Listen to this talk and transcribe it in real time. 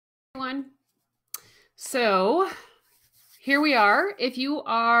Everyone. So here we are. If you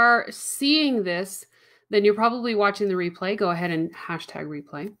are seeing this, then you're probably watching the replay. Go ahead and hashtag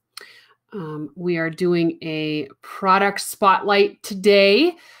replay. We are doing a product spotlight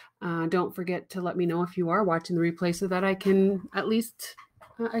today. Don't forget to let me know if you are watching the replay so that I can at least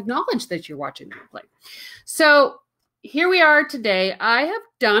acknowledge that you're watching the replay. So here we are today. I have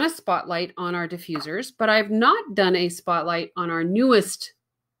done a spotlight on our diffusers, but I've not done a spotlight on our newest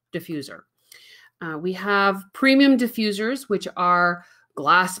diffuser. We have premium diffusers, which are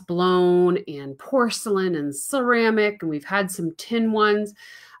glass blown and porcelain and ceramic, and we've had some tin ones.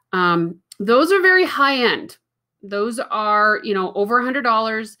 Those are very high end. Those are, over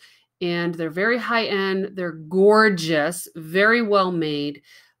 $100, and they're very high end. They're gorgeous, very well made,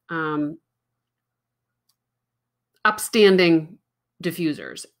 upstanding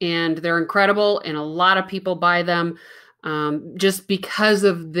diffusers, and they're incredible. And a lot of people buy them just because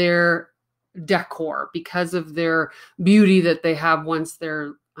of their decor, because of their beauty that they have once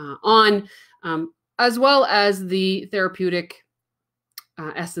they're on, as well as the therapeutic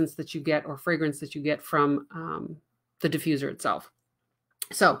essence that you get or fragrance that you get from the diffuser itself.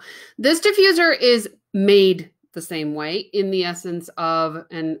 So this diffuser is made the same way in the essence of,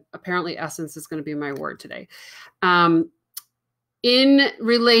 and apparently essence is going to be my word today, in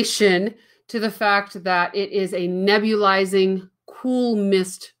relation to the fact that it is a nebulizing cool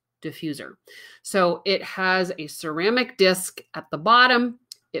mist diffuser. So it has a ceramic disc at the bottom.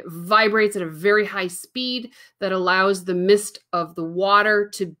 It vibrates at a very high speed that allows the mist of the water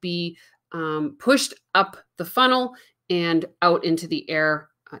to be pushed up the funnel and out into the air,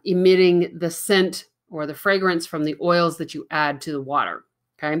 emitting the scent or the fragrance from the oils that you add to the water.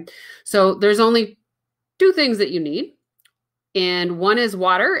 Okay, so there's only two things that you need, and one is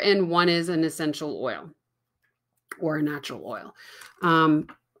water and one is an essential oil or a natural oil.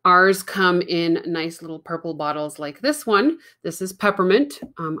 Ours come in nice little purple bottles like this one. This is peppermint.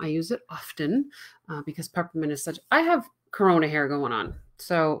 I use it often because peppermint is I have corona hair going on.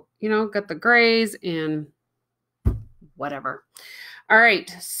 So, got the grays and whatever. All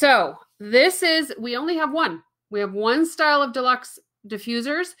right. So we only have one. We have one style of Deluxe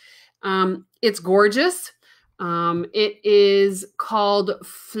diffusers. It's gorgeous. It is called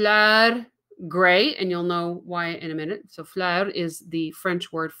Fleur Gray, and you'll know why in a minute. So fleur is the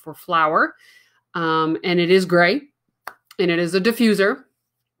French word for flower, and it is gray, and it is a diffuser.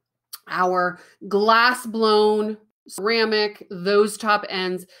 Our glass blown ceramic, those top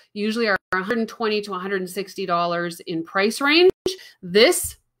ends usually are $120 to $160 in price range.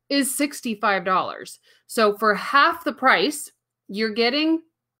 This is $65. So for half the price, you're getting,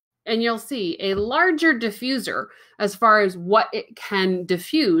 and you'll see, a larger diffuser as far as what it can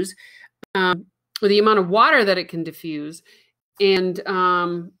diffuse, with the amount of water that it can diffuse, and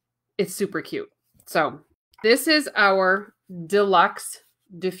it's super cute. So this is our Deluxe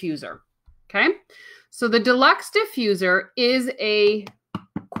diffuser. Okay, so the Deluxe diffuser is a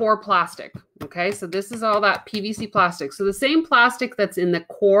core plastic. Okay, so this is all that PVC plastic. So the same plastic that's in the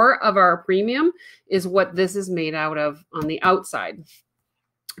core of our premium is what this is made out of on the outside.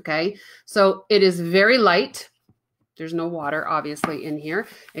 Okay, so it is very light. There's no water, obviously, in here.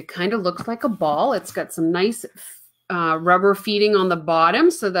 It kind of looks like a ball. It's got some nice rubber feeding on the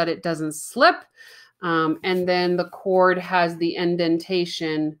bottom so that it doesn't slip. And then the cord has the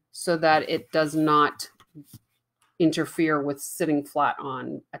indentation so that it does not interfere with sitting flat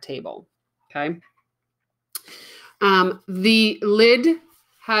on a table. Okay. The lid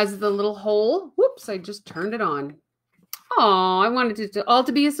has the little hole. Whoops, I just turned it on. Oh, I wanted it to all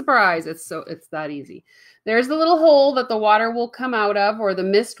to be a surprise. It's that easy. There's the little hole that the water will come out of, or the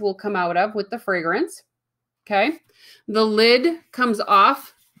mist will come out of with the fragrance. Okay. The lid comes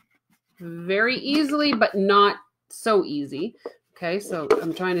off very easily, but not so easy. Okay. So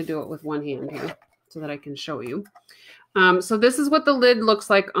I'm trying to do it with one hand here so that I can show you. So this is what the lid looks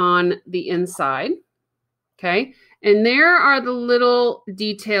like on the inside. Okay. And there are the little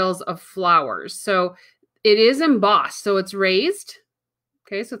details of flowers. So it is embossed, so it's raised.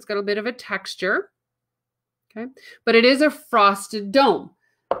 Okay, so it's got a bit of a texture. Okay, but it is a frosted dome.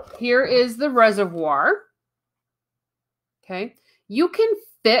 Here is the reservoir. Okay, you can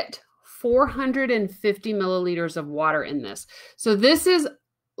fit 450 milliliters of water in this. So this is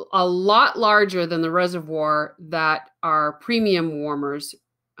a lot larger than the reservoir that our premium warmers,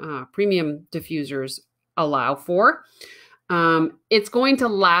 premium diffusers allow for. It's going to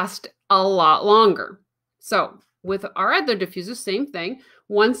last a lot longer. So with our other diffusers, same thing.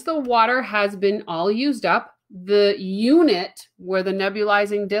 Once the water has been all used up, the unit where the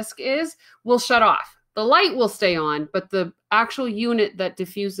nebulizing disc is will shut off. The light will stay on, but the actual unit that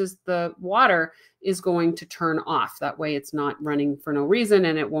diffuses the water is going to turn off. That way it's not running for no reason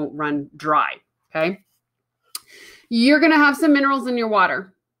and it won't run dry, okay? You're going to have some minerals in your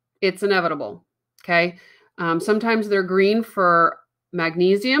water. It's inevitable, okay? Sometimes they're green for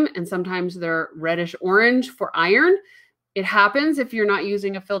magnesium and sometimes they're reddish orange for iron. It happens if you're not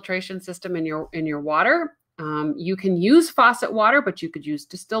using a filtration system in your water. You can use faucet water, but you could use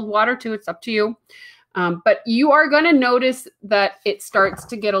distilled water too. It's up to you. But you are going to notice that it starts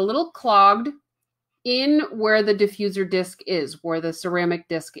to get a little clogged in where the diffuser disc is, where the ceramic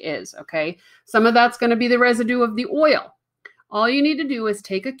disc is, okay? Some of that's going to be the residue of the oil. All you need to do is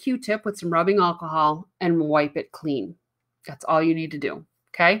take a Q-tip with some rubbing alcohol and wipe it clean. That's all you need to do,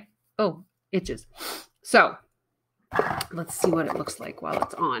 okay? Oh, itches. So let's see what it looks like while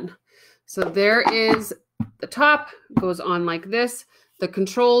it's on. So there is the top, goes on like this. The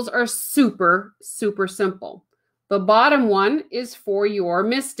controls are super, super simple. The bottom one is for your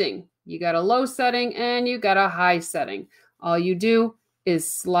misting. You got a low setting and you got a high setting. All you do is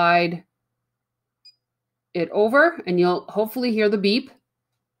slide it over and you'll hopefully hear the beep.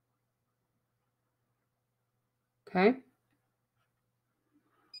 Okay.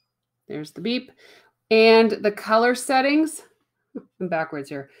 There's the beep. And the color settings, I'm backwards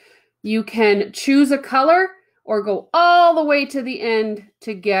here. You can choose a color or go all the way to the end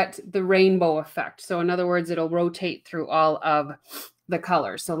to get the rainbow effect. So in other words, it'll rotate through all of the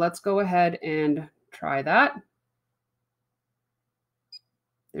colors. So let's go ahead and try that.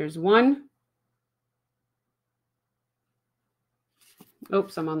 There's one.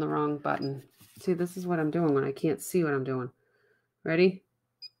 Oops, I'm on the wrong button. See, this is what I'm doing when I can't see what I'm doing. Ready?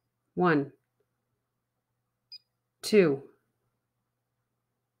 1, 2,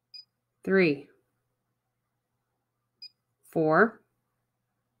 3, 4,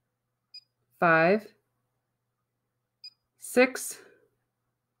 5, 6,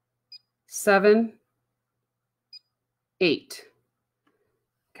 7, 8.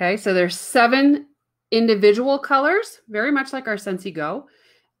 Okay, so there's 7 individual colors, very much like our Scentsy Go.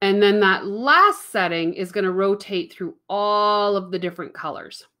 And then that last setting is going to rotate through all of the different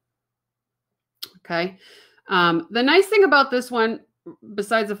colors. Okay. The nice thing about this one,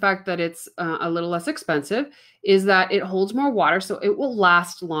 besides the fact that it's a little less expensive, is that it holds more water, so it will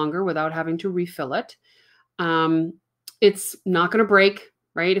last longer without having to refill it. It's not going to break,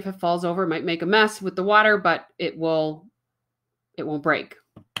 right? If it falls over, it might make a mess with the water, but it won't break.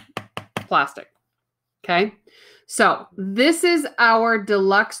 Plastic. Okay. So this is our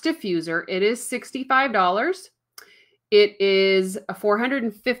Deluxe diffuser. It is $65. It is a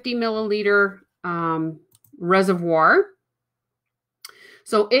 450 milliliter reservoir.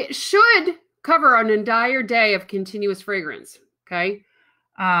 So it should cover an entire day of continuous fragrance. Okay.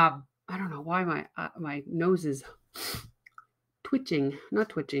 I don't know why my nose is twitching, not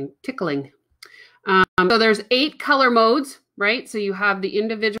twitching, tickling. So there's 8 color modes, right? So you have the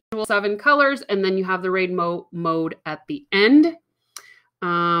individual 7 colors, and then you have the rainbow mode at the end.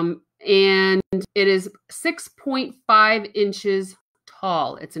 And it is 6.5 inches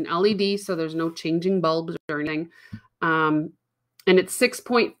tall. It's an LED, so there's no changing bulbs or anything. And it's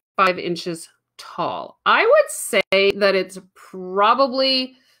 6.5 inches tall. I would say that it's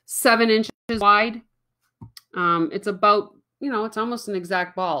probably 7 inches wide. It's about, it's almost an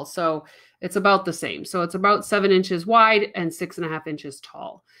exact ball. So it's about the same. So it's about 7 inches wide and 6.5 inches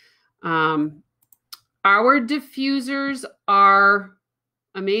tall. Our diffusers are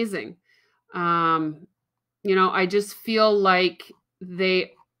amazing. I just feel like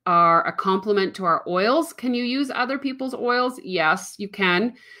they are a complement to our oils. Can you use other people's oils? Yes, you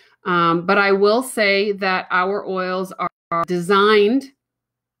can. But I will say that our oils are designed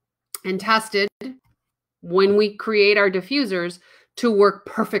and tested when we create our diffusers to work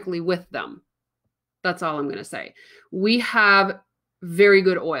perfectly with them. That's all I'm going to say. We have very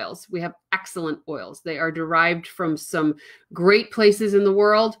good oils. We have excellent oils. They are derived from some great places in the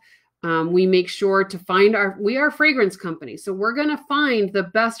world. We make sure to find we are a fragrance company. So we're going to find the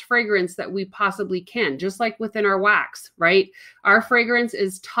best fragrance that we possibly can, just like within our wax, right? Our fragrance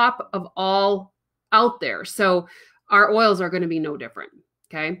is top of all out there. So our oils are going to be no different.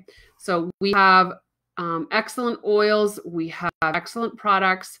 Okay. So we have excellent oils. We have excellent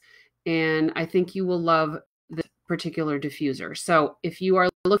products, and I think you will love this particular diffuser. So if you are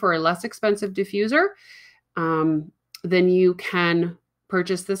looking for a less expensive diffuser, then you can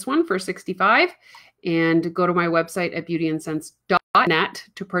purchase this one for $65 and go to my website at beautyandscents.net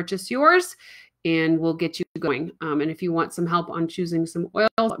to purchase yours, and we'll get you going. And if you want some help on choosing some oils,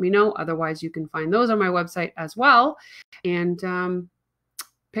 let me know. Otherwise, you can find those on my website as well, and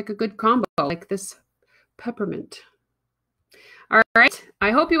pick a good combo like this peppermint. All right.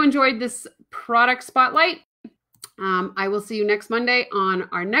 I hope you enjoyed this product spotlight. I will see you next Monday on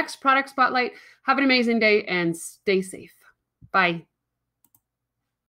our next product spotlight. Have an amazing day and stay safe. Bye.